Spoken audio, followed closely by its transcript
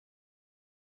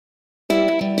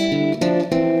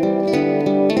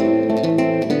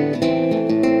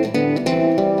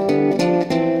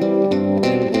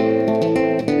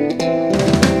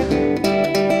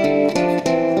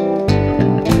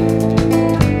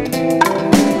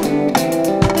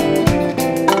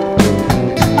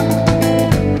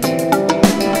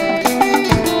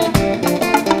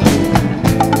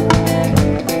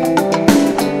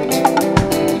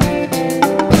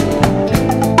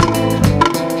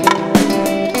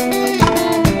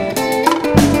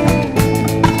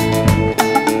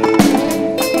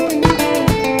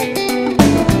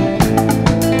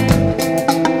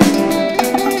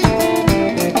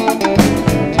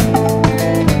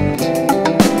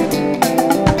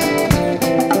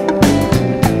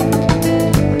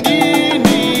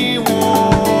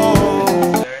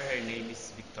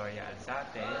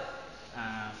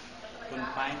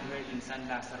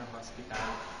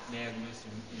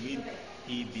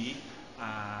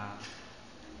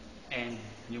and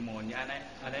pneumonia,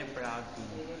 and I'm proud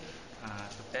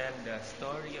to tell the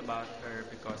story about her,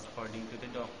 because according to the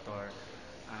doctor,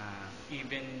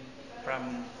 even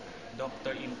from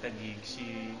Dr. Intagig,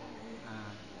 she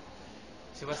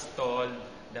was told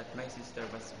that my sister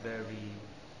was very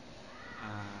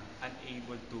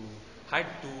unable hard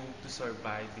to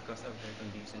survive because of her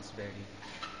conditions. Very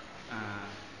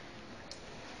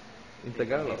in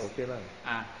Tagalog, okay lang.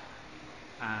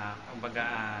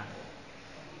 Kumbaga,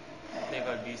 they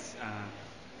call this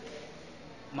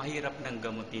mahirap ng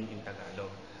gamutin in Tagalog.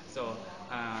 So,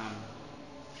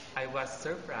 I was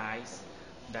surprised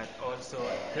that also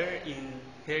here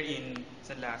in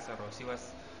San Lazaro,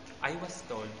 I was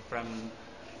told from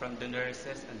the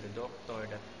nurses and the doctor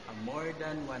that more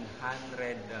than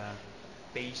 100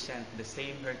 patients, the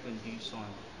same her condition,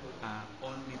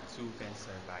 only 2 can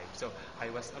survive. So I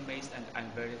was amazed, and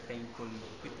I'm very thankful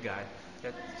with God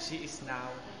that she is now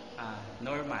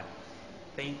normal.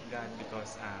 Thank God,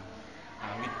 because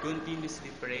with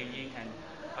continuously praying, and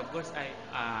of course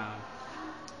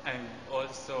I'm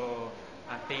also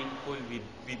thankful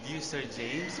with you, Sir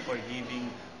James, for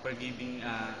giving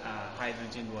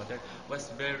hydrogen water.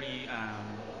 Was very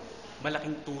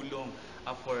malaking tulong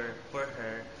for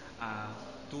her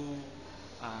to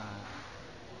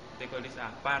they call this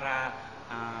para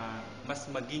mas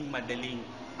maging madaling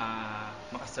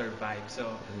makasurvive.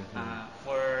 So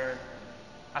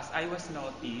as I was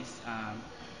noticed,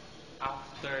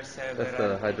 after several... That's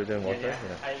the hydrogen water?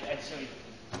 Yeah. I'll show it.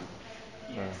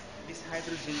 Yes. This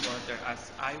hydrogen water,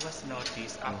 as I was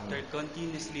noticed, after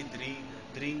continuously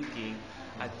drinking,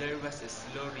 there was a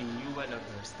slow renewal of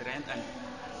her strength, and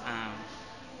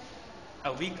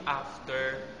a week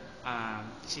after,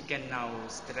 she can now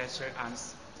stretch her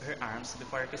arms.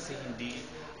 Before kasi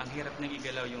ang hirap nang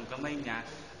igalaw yung kamay niya.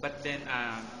 But then,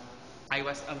 I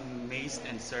was amazed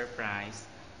and surprised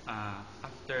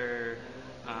after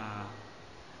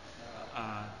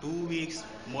 2 weeks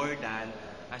more than,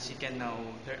 she can now,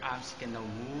 her arms can now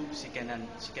move, she can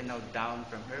now down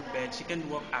from her bed, she can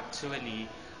walk actually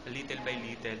little by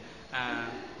little.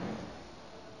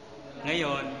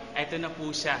 Ngayon, eto na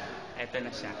po siya. Eto na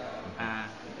siya.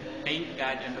 Thank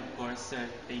God, and of course, sir,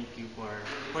 thank you for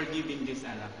giving this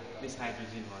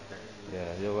hydrogen water.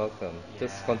 Yeah, you're welcome. Yeah,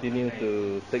 just continue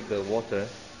to take the water.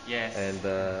 Yes. And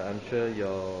I'm sure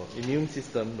your immune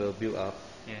system will build up.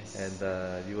 Yes. And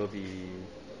you will be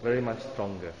very much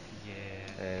stronger.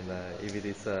 Yeah. And if it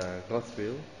is God's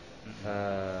will,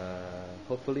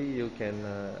 hopefully you can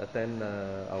attend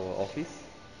our office.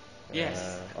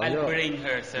 Yes, I'll bring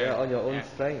her, sir. Yeah, on your own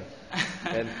strength.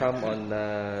 And come on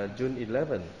June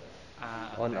 11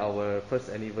 on our first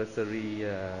anniversary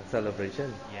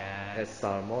celebration at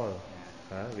Star Mall,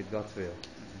 with God's will.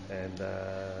 And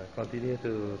continue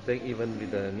to take even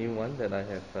with the new one that I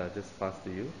have just passed to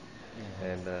you.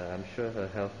 And I'm sure her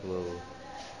health will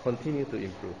continue to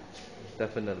improve,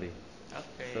 definitely.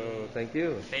 Okay. So thank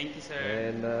you. Thank you, sir.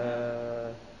 And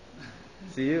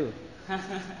see you.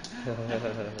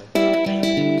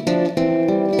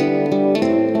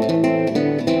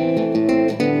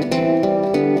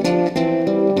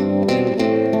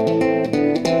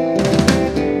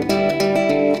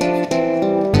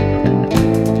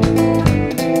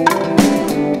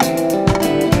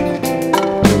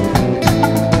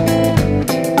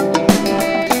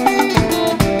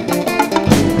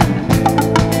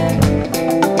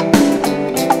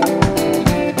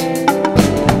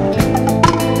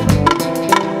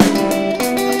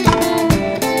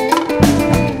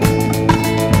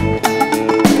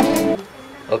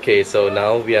 Okay, so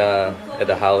now we are at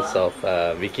the house of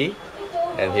Vicky,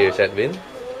 and here's Edwin.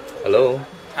 Hello.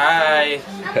 Hi.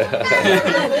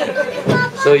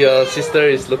 So your sister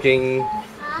is looking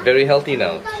very healthy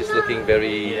now. She's looking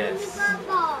very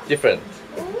different.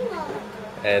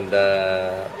 And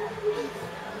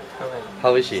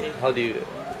how is she? How do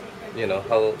you know,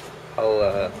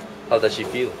 how does she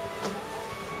feel?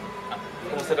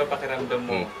 Kumusta daw pakiramdam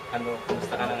mo?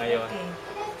 Kumusta ka na ngayon?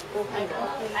 Okay.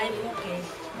 I'm okay.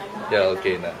 Yeah,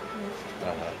 okay na.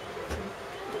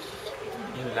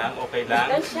 Yun lang, okay lang.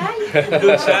 Don't shy.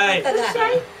 Don't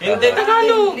shy. Hindi,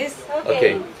 Tagalog.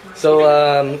 Okay. So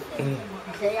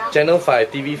Channel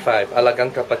 5, TV5,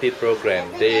 Alagang Kapatid program,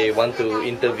 they want to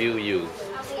interview you.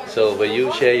 So will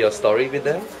you share your story with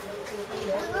them?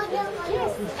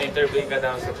 Interview ka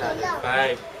daw sa Channel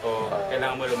 5 o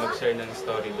kailangan mo lang mag-share ng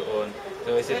story doon.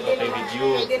 So is it okay with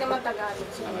you? Hindi naman Tagalog.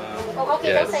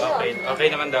 Yes. Okay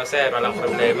naman daw, sir. Walang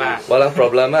problema. Walang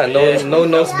problema. No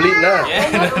nosebleed na. Yeah,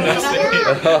 no nosebleed.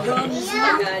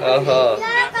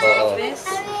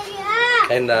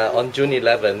 And on June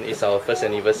 11 is our first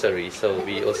anniversary, so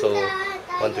we also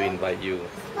want to invite you.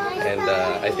 And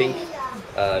I think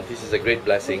this is a great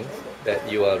blessing that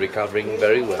you are recovering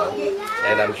very well.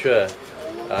 And I'm sure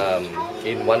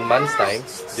in 1 month's time,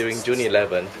 during June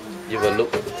 11, you will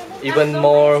look even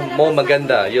more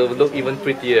maganda. You'll look even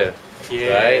prettier,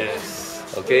 right?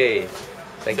 Okay.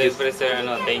 Thank you. Siyempre sir,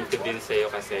 thank you din sa iyo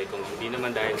kasi kung hindi naman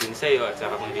dahil din sa iyo at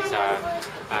saka kung hindi sa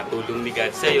tulong ni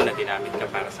God sa iyo na ginamit ka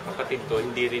para sa kapatid ko,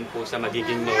 hindi rin po sa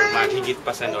magiging normal, higit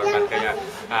pa sa normal. Kaya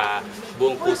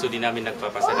buong puso din namin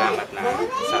nagpapasalamat na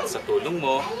sa tulong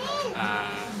mo.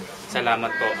 Salamat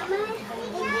po.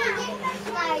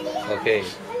 Okay.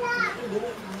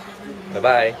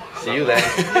 Bye-bye. See you then.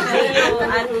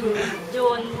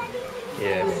 June.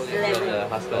 Yes. You're the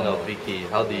husband of Vicky.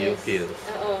 How do you feel?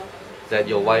 That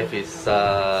your wife is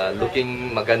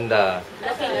looking maganda.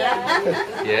 Looking young.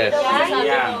 Yes.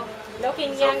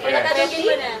 Looking young.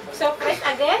 So fresh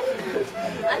again?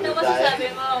 Ano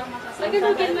masasabi mo?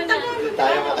 Sagutin mo na.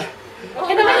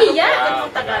 Kaya na mahiya.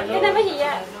 Kaya na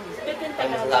mahiya.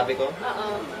 Ano masasabi ko? Oo.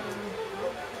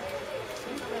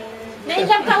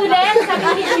 Nailang ka ulit?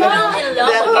 Sabihin mo. Hindi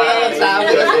ako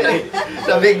makakagsabi kasi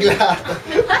nabigla.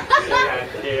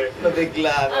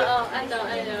 Nabigla. Oo, ano.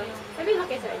 Sabihin mo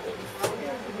kay Sir Jim.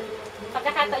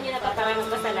 Pagkakataon niyo na pa para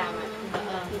magpasalamat.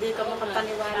 Hindi ka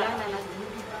makapaniwala na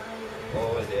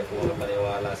Oo, hindi ako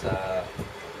makapaniwala sa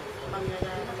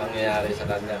pangyayari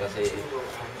sa kanya kasi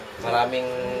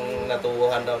maraming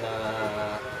natubuhan daw na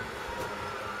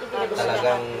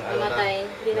talagang namatay,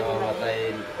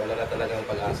 wala na talagang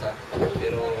pag-asa.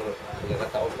 Pero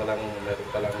pagkakataon pa lang, meron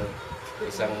pa lang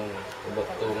isang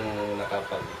buktong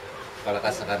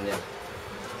nakapagpalakas sa kanya.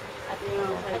 at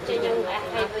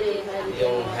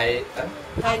yung hydrogen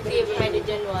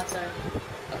water.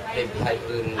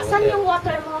 Hydrogen water. Asan yung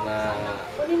water mo? Na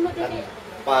kunin mo din.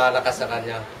 palakas sa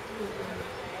kanya.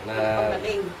 Na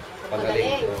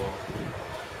pagaling.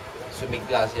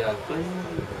 Sumigla siya.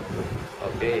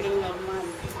 Okay.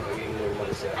 Maging normal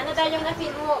siya. Ano daw yung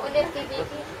na-feel mo ulit,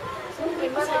 TVP?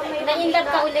 Na-inlove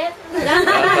ka ulit?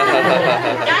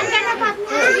 Daan ka na,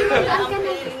 partner. Daan ka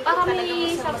na. Baka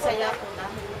may masaya po na.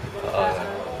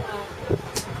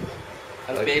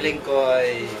 Ang feeling ko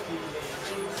ay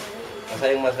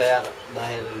masayang-masaya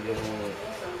dahil yung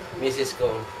misis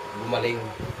ko gumaling.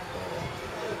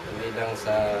 Hindi lang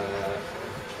sa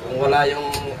kung wala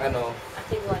yung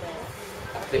active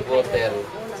water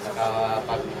saka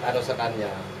pag sa kanya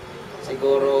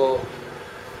siguro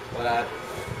wala,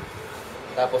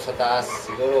 tapos sa taas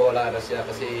siguro wala na siya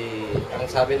kasi ang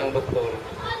sabi ng doktor,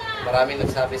 maraming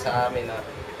nagsabi sa amin na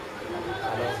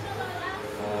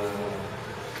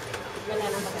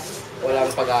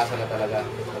walang pag-asa na talaga,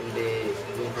 hindi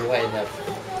yung buhay niya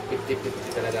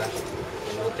 50-50 talaga.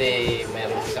 Buti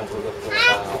mayroong isang produkto na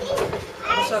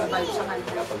Survive sa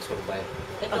kanya. kapag-survive.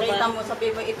 Pakita mo,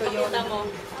 sabi mo, ito yun. Pakita mo.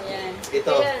 Ayan.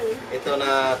 Ito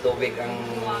na tubig ang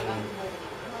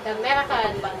The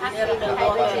miracle.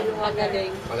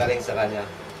 Magaling. magaling sa kanya.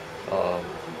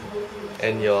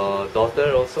 And your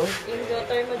daughter also? Yung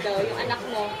daughter mo daw, yung anak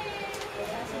mo.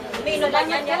 Umiinom lang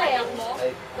yan yung anak mo.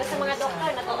 Basta mga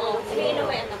doktor na to. Umiinom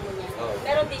mo yung anak mo niya.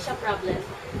 Meron din siya problem.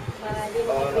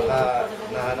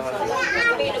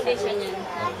 Umiinom din siya niyan.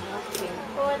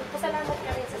 Pasalamat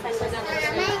ka rin sa San Lazaro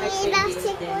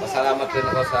Hospital. Masalamat rin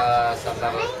ako sa San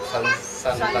Lazaro Hospital.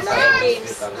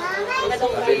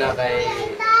 Sabi na kay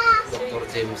Dr.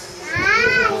 James,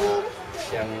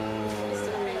 siyang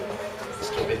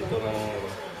student ko ng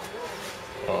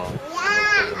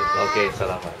Okay,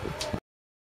 salamat.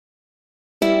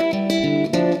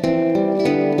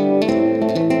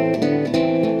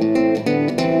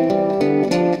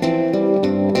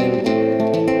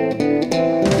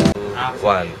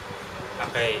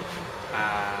 Okay.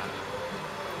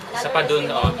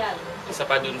 Isa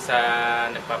pa dun sa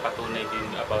nagpapatunay din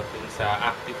about dun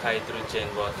sa active hydrogen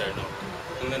water, no.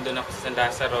 Nung nandun ako sa San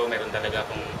Lazaro, meron talaga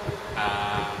akong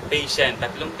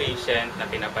tatlong patient na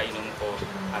pinapainom ko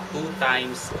 2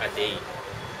 times a day.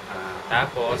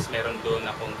 Tapos meron doon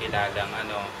akong kilalang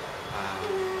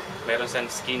meron siyang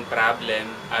skin problem,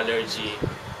 allergy.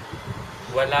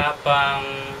 Wala pang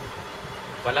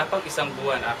isang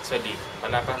buwan actually.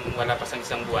 Wala pa sang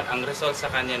isang buwan. Ang result sa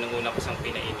kanya nung una ko siyang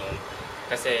pinainom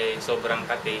kasi sobrang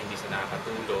kate, hindi siya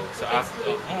nakakatulog. So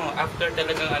after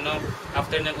talagang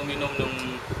after nang uminom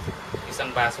nung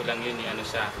isang baso lang yun,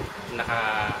 siya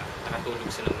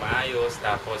nakatulog siya ng maayos,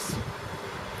 tapos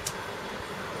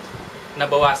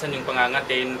nabawasan yung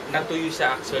pangangate, natuyo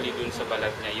siya actually dun sa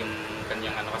balat niya, yung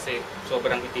kanyang kasi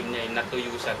sobrang itim niya,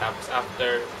 natuyo siya, tapos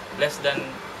after less than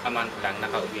a month lang,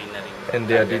 nakauwi na rin. And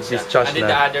they are discharged and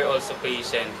then the other also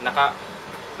patient,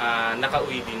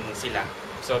 nakauwi din sila.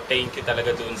 So thank you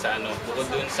talaga doon sa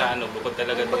bukod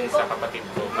talaga doon sa kapatid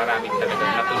ko, maraming talaga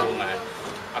natulungan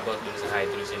about doon sa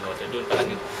hydrogen water. Doon pa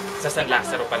lang sa San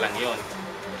Lazaro pa lang yon.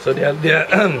 So they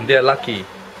are lucky.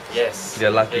 Yes. They're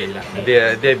lucky.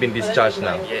 They've been discharged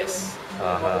now. Yes.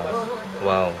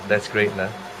 Wow, that's great,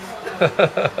 nah.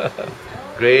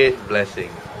 Great blessing.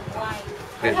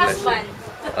 Great blessing.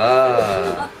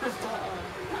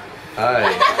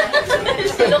 Hi.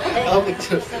 Look